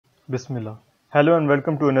Bismillah. Hello and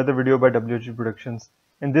welcome to another video by whbproductions.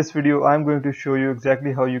 In this video, I'm going to show you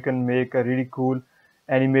exactly how you can make a really cool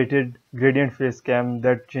animated gradient face cam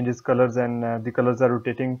that changes colors and the colors are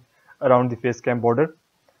rotating around the face cam border.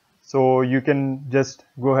 So you can just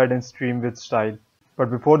go ahead and stream with style. But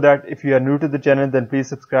before that, if you are new to the channel, then please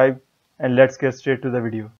subscribe and let's get straight to the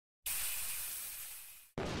video.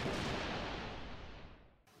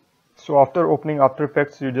 So after opening After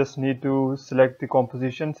Effects, you just need to select the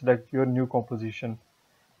composition, select your new composition.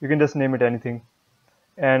 You can just name it anything.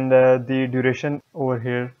 And the duration over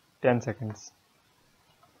here 10 seconds.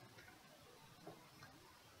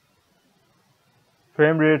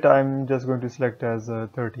 Frame rate I'm just going to select as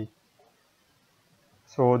 30.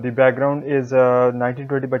 So the background is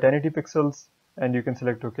 1920 by 1080 pixels and you can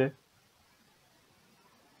select OK.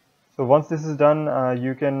 So once this is done,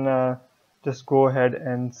 you can just go ahead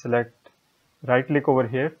and select, right click over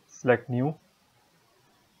here, select new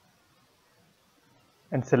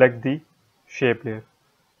and select the shape layer.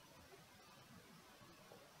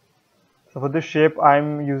 So for this shape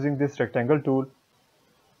I'm using this rectangle tool,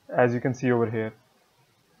 as you can see over here.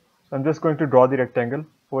 So I'm just going to draw the rectangle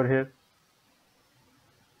over here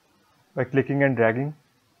by clicking and dragging.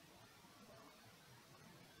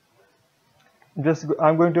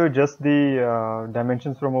 I'm going to adjust the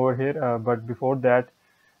dimensions from over here, but before that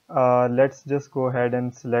let's just go ahead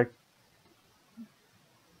and select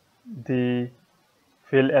the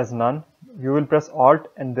fill as none. You will press Alt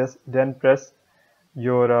and then press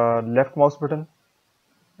your left mouse button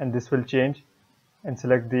and this will change, and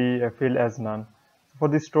select the fill as none. For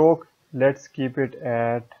the stroke, let's keep it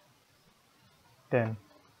at 10.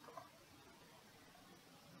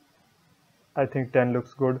 I think 10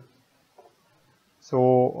 looks good.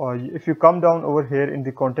 So if you come down over here in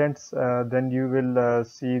the contents, then you will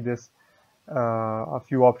see this a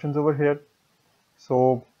few options over here.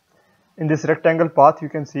 So in this rectangle path, you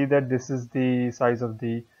can see that this is the size of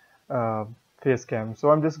the face cam.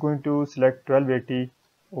 So I'm just going to select 1280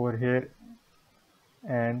 over here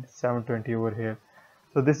and 720 over here.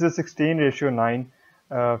 So this is 16:9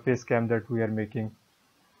 face cam that we are making.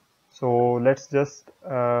 So let's just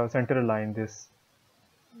center align this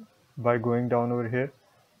by going down over here,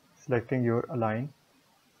 selecting your align,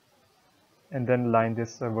 and then align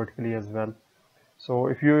this vertically as well. So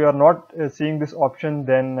if you are not seeing this option,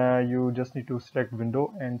 then you just need to select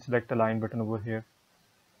window and select align button over here.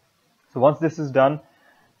 So once this is done,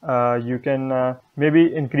 you can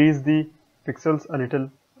maybe increase the pixels a little,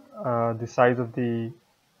 the size of the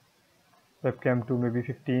webcam to maybe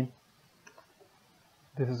 15.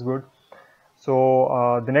 This is good.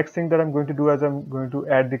 So the next thing that I'm going to do is I'm going to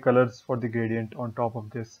add the colors for the gradient on top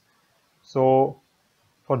of this. So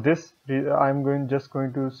for this, I'm just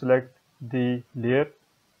going to select the layer,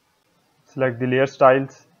 select the layer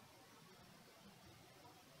styles,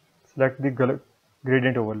 select the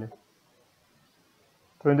gradient overlay.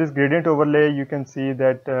 So in this gradient overlay, you can see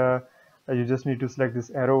that you just need to select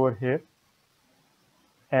this arrow over here,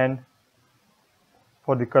 and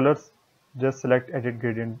for the colors, just select edit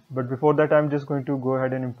gradient. But before that, I'm just going to go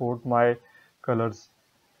ahead and import my colors.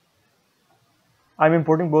 I'm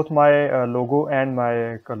importing both my logo and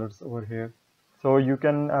my colors over here. So you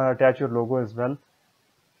can attach your logo as well.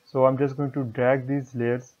 So I'm just going to drag these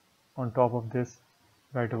layers on top of this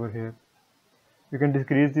right over here. You can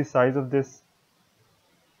decrease the size of this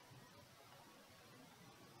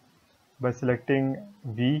by selecting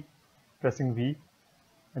V, pressing V,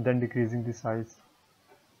 and then decreasing the size.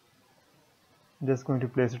 I'm just going to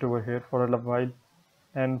place it over here for a while.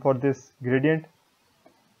 And for this gradient,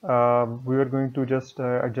 we are going to just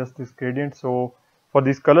adjust this gradient. So for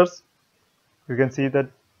these colors, you can see that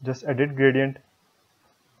just edit gradient,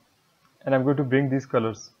 and I'm going to bring these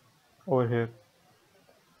colors over here.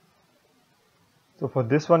 So for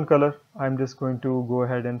this one color, I'm just going to go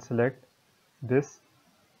ahead and select this,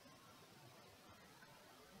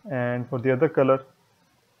 and for the other color,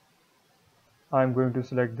 I'm going to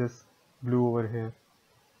select this blue over here,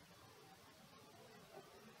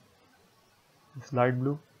 this light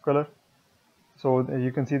blue color. So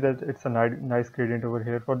you can see that it's a nice gradient over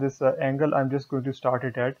here. For this angle, I'm just going to start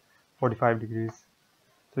it at 45 degrees.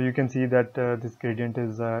 So you can see that this gradient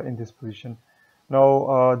is in this position.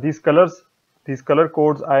 Now these color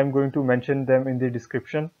codes, I am going to mention them in the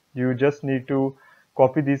description. You just need to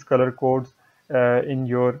copy these color codes in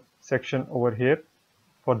your section over here.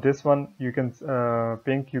 For this one, you can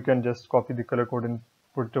pink, you can just copy the color code and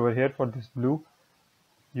put it over here. For this blue,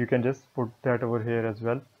 you can just put that over here as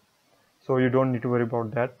well. So you don't need to worry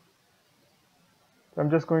about that.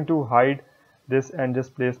 I'm just going to hide this and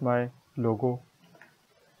just place my logo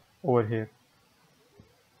over here.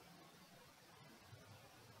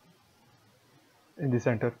 in the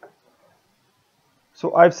center.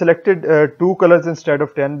 So I've selected 2 colors instead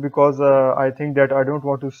of 10 because I think that I don't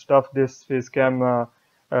want to stuff this face cam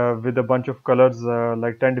with a bunch of colors,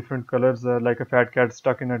 like 10 different colors, like a fat cat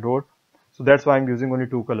stuck in a door. So that's why I'm using only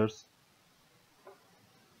 2 colors.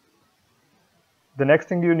 The next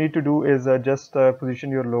thing you need to do is just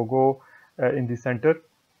position your logo in the center,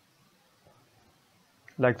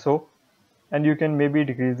 like so. And you can maybe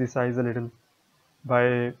decrease the size a little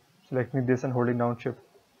by selecting this and holding down shift.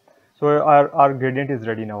 So our gradient is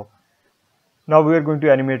ready now. Now we are going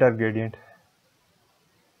to animate our gradient.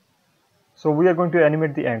 So we are going to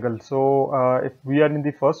animate the angle. So if we are in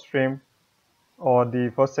the first frame or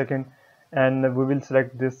the first second, and we will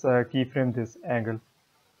select this keyframe, this angle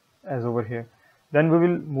as over here. Then we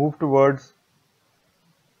will move towards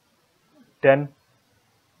 10,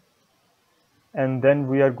 and then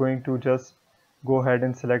we are going to just go ahead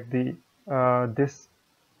and select the this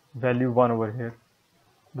value 1 over here,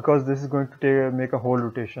 because this is going to make a whole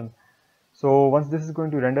rotation. So once this is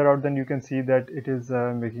going to render out, then you can see that it is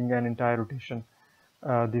making an entire rotation.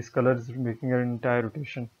 This color is making an entire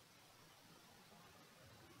rotation.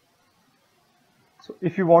 So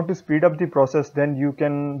if you want to speed up the process, then you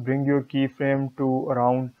can bring your keyframe to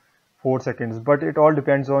around 4 seconds, but it all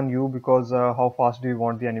depends on you, because how fast do you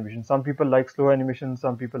want the animation. Some people like slow animations,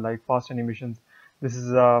 some people like fast animations. This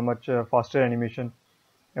is a much faster animation,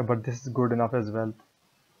 but this is good enough as well.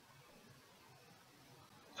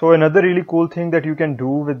 So another really cool thing that you can do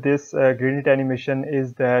with this gradient animation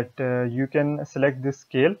is that you can select this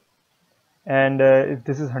scale, and if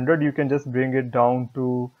this is 100, you can just bring it down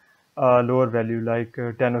to a lower value like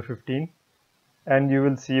 10 or 15, and you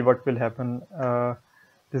will see what will happen.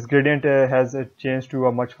 This gradient has changed to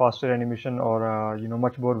a much faster animation, or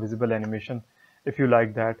much more visible animation if you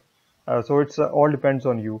like that. So it's all depends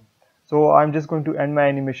on you. So I'm just going to end my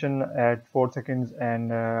animation at 4 seconds,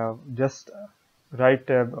 and just right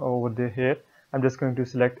over there here I'm just going to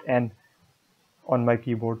select N on my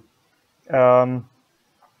keyboard,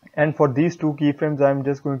 and for these 2 keyframes I'm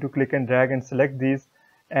just going to click and drag and select these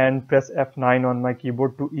and press F9 on my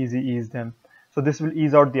keyboard to ease them. So this will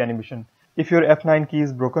ease out the animation. If your F9 key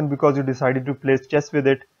is broken because you decided to place chess with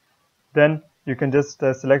it, then you can just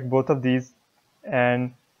select both of these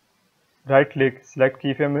and right click, select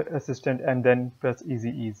keyframe assistant, and then press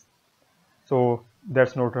easy ease. So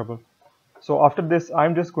that's no trouble. So after this,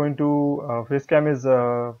 I'm just going to Facecam is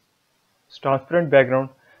a transparent background,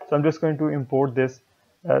 so I'm just going to import this,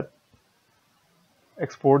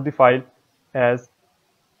 export the file as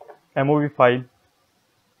MOV file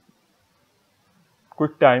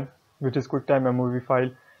QuickTime, which is QuickTime MOV file,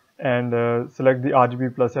 and select the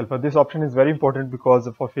RGB plus alpha. This option is very important because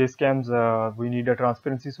for Facecams we need a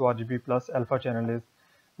transparency, so RGB plus alpha channel is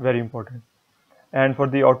very important. And for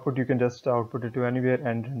the output, you can just output it to anywhere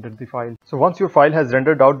and render the file. So once your file has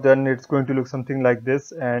rendered out, then it's going to look something like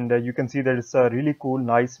this, and you can see that it's a really cool,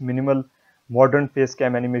 nice, minimal, modern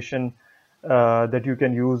Facecam animation that you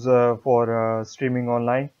can use for streaming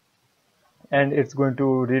online, and it's going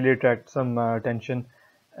to really attract some attention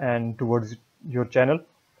and towards your channel.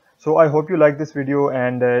 So I hope you like this video,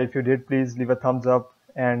 and if you did, please leave a thumbs up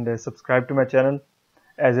and subscribe to my channel,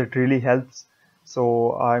 as it really helps.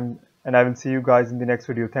 So I will see you guys in the next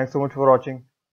video. Thanks so much for watching.